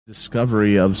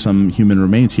discovery of some human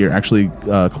remains here, actually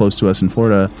close to us in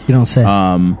Florida. You don't say.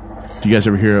 Do you guys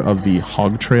ever hear of the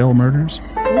Hog Trail Murders?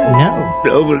 No.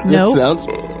 No, but Nope. it sounds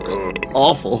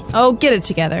awful. Oh, get it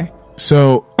together.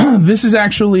 So this is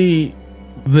actually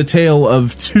the tale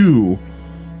of two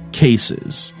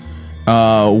cases.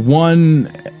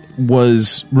 One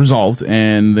was resolved,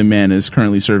 and the man is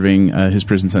currently serving his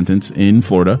prison sentence in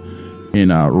Florida, in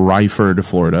Ryford,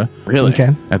 Florida. Really? Okay.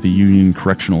 At the Union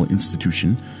Correctional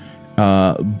Institution.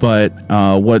 But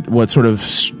what sort of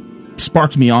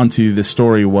sparked me onto this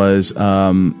story was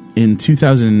in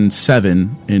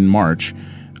 2007, in March.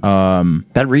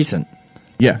 That recent.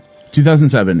 Yeah,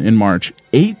 2007, in March,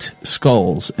 8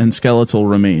 skulls and skeletal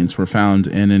remains were found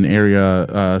in an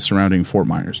area surrounding Fort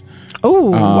Myers.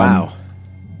 Oh, Wow.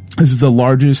 This is the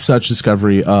largest such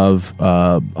discovery of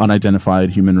unidentified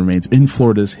human remains in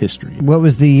Florida's history. What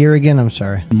was the year again? I'm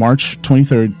sorry. March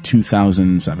 23rd,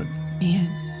 2007. man.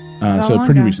 So long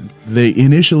pretty ago. recent. They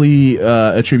initially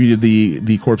attributed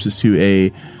the corpses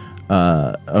to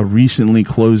a recently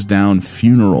closed down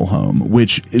funeral home,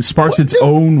 which it sparks its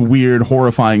own weird,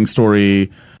 horrifying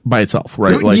story by itself,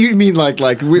 right? You mean like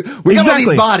we got all Exactly.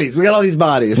 these bodies. We got all these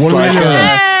bodies. What are we Like,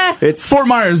 gonna it's Fort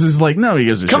Myers is like, no, he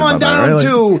gives a come shit on about that, down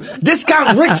right? Like, to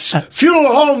Discount Rick's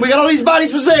funeral home. We got all these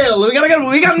bodies for sale. We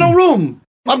got no room.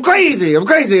 I'm crazy.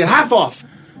 Half off.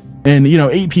 and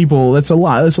 8 people, that's a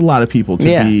lot. That's a lot of people to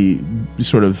Yeah. be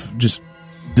sort of just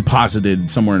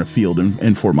deposited somewhere in a field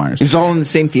in Fort Myers. It was all in the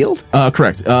same field?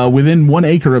 Correct. Within 1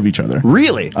 acre of each other.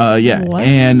 Really? Yeah. What?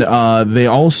 And they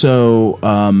also,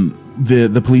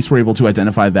 the police were able to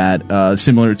identify that,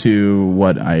 similar to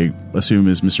what I assume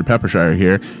is Mr. Peppershire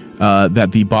here,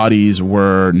 that the bodies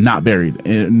were not buried.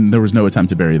 And there was no attempt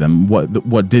to bury them.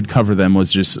 What did cover them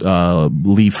was just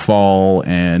leaf fall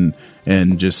and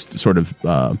just sort of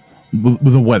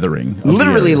the weathering. of the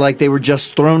Literally, area. like they were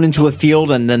just thrown into a field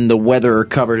and then the weather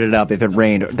covered it up if it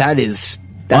rained. That's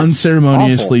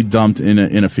unceremoniously awful. dumped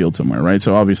in a field somewhere, right?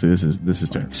 So obviously this is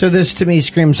terrible. So this to me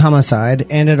screams homicide,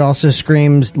 and it also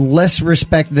screams less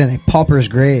respect than a pauper's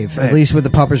grave. At least with the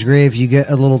pauper's grave, you get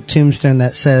a little tombstone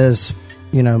that says,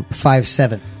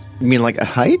 5'7". You mean like a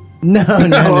height? No.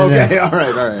 Okay, all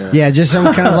right. Yeah, just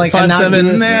some kind of like 5'7",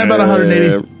 innocuous, about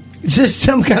 180. just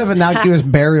some kind of innocuous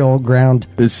burial ground.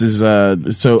 This is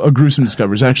so a gruesome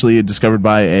discovery. It's actually discovered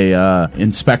by a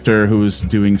inspector who was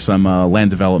doing some land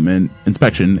development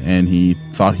inspection, and he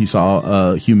thought he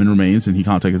saw human remains, and he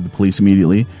contacted the police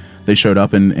immediately. They showed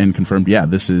up and confirmed, yeah,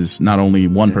 this is not only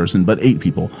one person but 8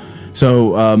 people.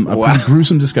 So pretty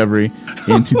gruesome discovery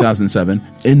in 2007.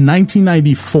 In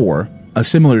 1994. A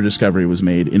similar discovery was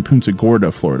made in Punta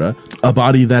Gorda, Florida. A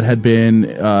body that had been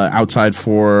outside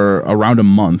for around a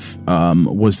month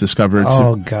was discovered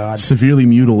severely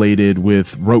mutilated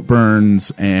with rope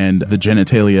burns and the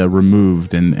genitalia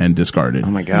removed and discarded.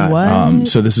 Oh my God. What?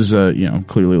 So this is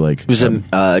clearly like... It was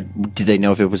did they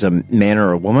know if it was a man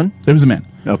or a woman? It was a man.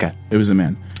 Okay. It was a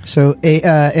man. So,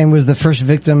 and was the first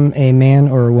victim a man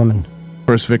or a woman?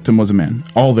 First victim was a man.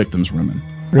 All victims were women.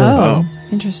 Really? Oh,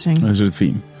 interesting. There's a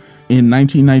theme. In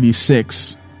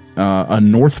 1996, a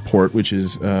Northport, which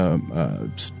is a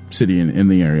city in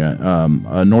the area,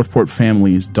 a Northport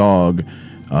family's dog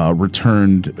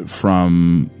returned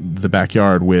from the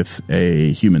backyard with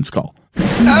a human skull.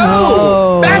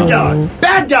 Oh! Bad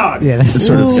dog! Yeah, that's It's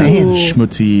sort of insane.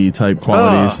 schmutzy type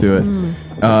qualities to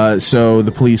it. So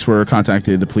the police were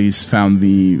contacted. The police found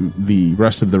the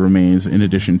rest of the remains, in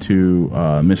addition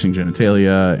to missing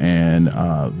genitalia and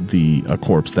a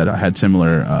corpse that had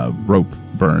similar rope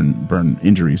burn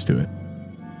injuries to it.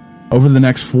 Over the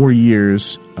next 4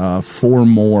 years, 4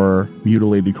 more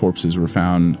mutilated corpses were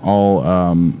found,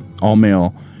 all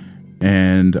male,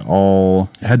 and all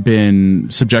had been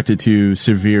subjected to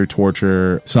severe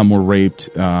torture. Some were raped,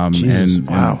 and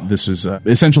this was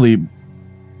essentially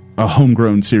a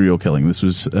homegrown serial killing. This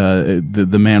was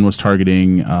the man was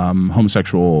targeting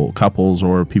homosexual couples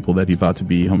or people that he thought to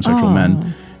be homosexual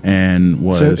men, and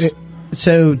was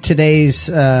so today's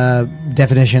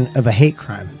definition of a hate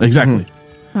crime. exactly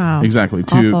Wow. exactly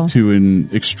Awful. to an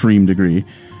extreme degree.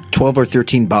 12 or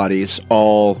 13 bodies,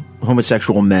 all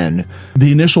homosexual men.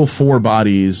 The initial 4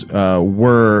 bodies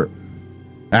were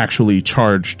actually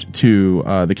charged to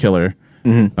the killer,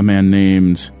 a man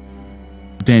named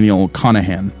Daniel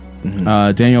Conahan.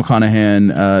 Daniel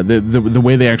Conahan, the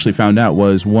way they actually found out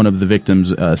was one of the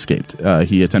victims escaped.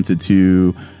 He attempted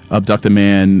to abduct a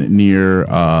man near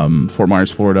Fort Myers,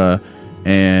 Florida,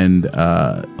 and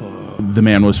the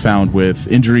man was found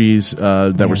with injuries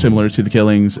that were similar to the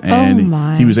killings,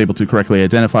 and he was able to correctly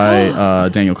identify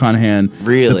Daniel Conahan.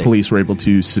 Really? The police were able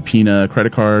to subpoena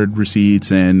credit card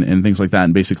receipts and things like that,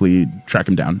 and basically track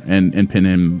him down and pin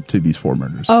him to these 4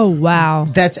 murders. Oh, wow.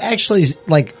 That's actually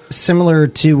like similar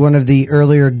to one of the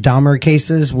earlier Dahmer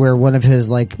cases where one of his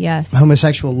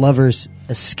homosexual lovers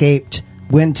escaped,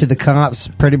 went to the cops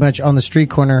pretty much on the street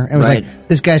corner and was like,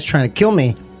 this guy's trying to kill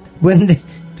me. When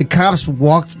the cops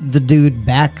walked the dude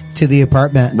back to the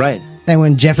apartment. Right. And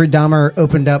when Jeffrey Dahmer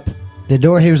opened up the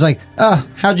door, he was like, oh,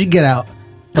 how'd you get out?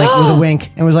 Like with a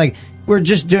wink. And was like, we're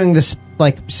just doing this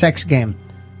like sex game.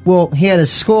 Well, he had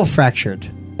his skull fractured.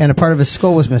 And a part of his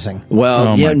skull was missing.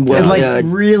 Well,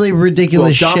 really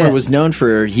ridiculous Dahmer shit. was known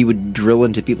for he would drill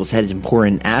into people's heads and pour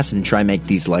in acid and try and make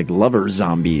these like lover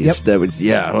zombies. Yep. That was it's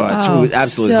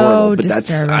absolutely so horrible. But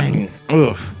disturbing.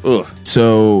 ugh.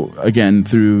 So again,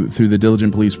 through the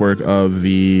diligent police work of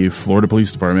the Florida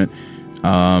Police Department,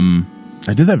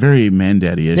 I did that very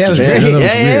man-daddy-ish. Yeah, it was Did you great.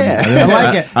 say that? That was weird. I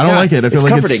like it. I don't like it. I feel It's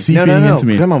like comforting. it's seeping No. into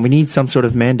me. Come on, we need some sort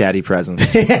of man-daddy presence.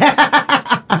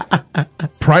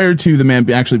 Prior to the man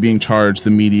actually being charged,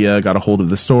 the media got a hold of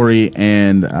the story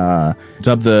and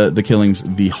dubbed the killings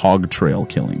the Hog Trail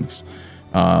killings,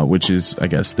 which is, I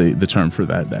guess, the term for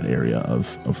that area of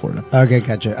Florida. Okay,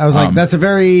 gotcha. I was like, that's a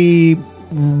very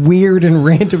weird and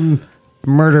random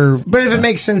murder, but if it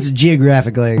makes sense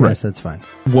geographically, I guess that's fine.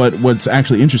 What's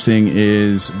actually interesting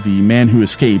is the man who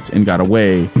escaped and got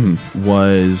away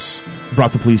was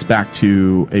brought the police back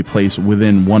to a place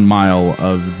within 1 mile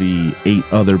of the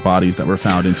 8 other bodies that were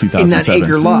found in 2007. In that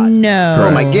acre lot. No.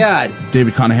 Oh my God.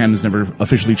 David Conahan was never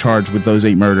officially charged with those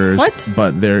 8 murders. What?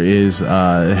 But there is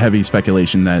heavy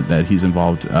speculation that he's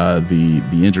involved. The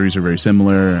injuries are very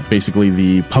similar. Basically,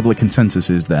 the public consensus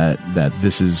is that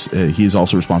this is he is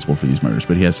also responsible for these murders,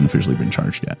 but he hasn't officially been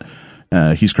charged yet.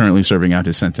 He's currently serving out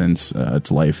his sentence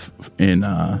to life in,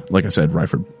 like I said,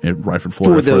 Ryford,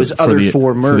 Florida. For those other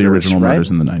 4 murders, for the original right?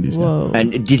 murders in the 90s. Whoa. Yeah.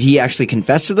 And did he actually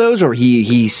confess to those, or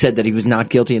he said that he was not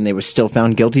guilty and they were still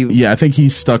found guilty? Yeah, I think he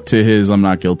stuck to his "I'm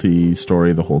not guilty"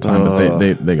 story the whole time, but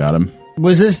they got him.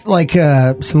 Was this like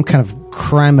some kind of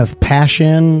crime of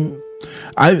passion?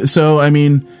 I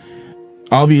mean,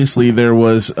 obviously there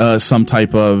was some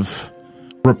type of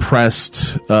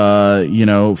repressed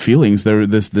feelings.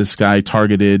 This guy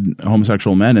targeted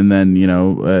homosexual men, and then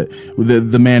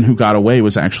the man who got away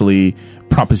was actually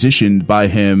propositioned by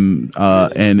him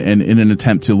and in an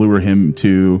attempt to lure him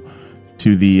to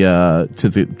the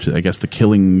I guess the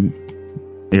killing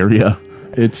area.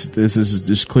 This is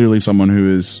just clearly someone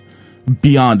who is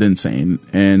beyond insane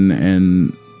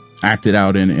and acted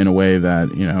out in a way that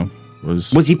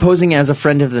was he posing as a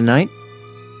friend of the night?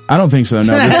 I don't think so.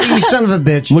 No, You son of a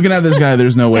bitch. looking at this guy,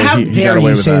 there's no way How he dare got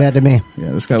away you with say that to me?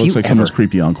 Yeah, this guy looks like someone's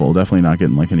creepy uncle. Definitely not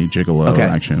getting like any gigolo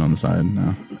action on the side.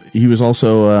 No. He was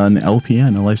also an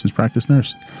LPN, a licensed practice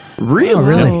nurse. Really? Oh,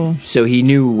 really? Oh. So he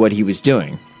knew what he was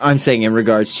doing. I'm saying in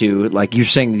regards to, like, you're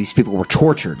saying these people were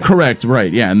tortured. Correct,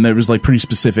 right, yeah. And there was like pretty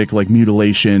specific like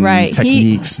mutilation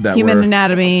techniques that human were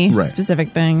anatomy,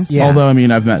 specific things. Yeah. Although, I mean,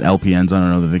 I've met LPNs. I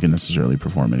don't know that they can necessarily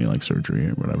perform any like surgery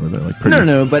or whatever. They're like pretty...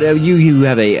 No, but you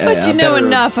have a But you know better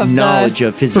enough of knowledge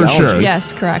of For physiology. sure.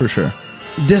 Yes, correct. For sure.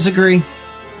 Disagree.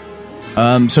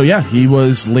 So yeah, he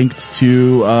was linked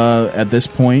to at this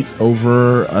point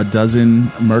over a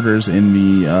dozen murders in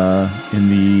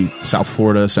the South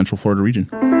Florida, Central Florida region.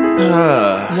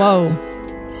 Whoa.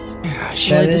 Gosh,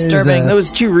 Really disturbing. that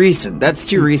was too recent. That's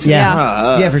too recent.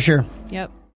 Yeah, for sure. Yep.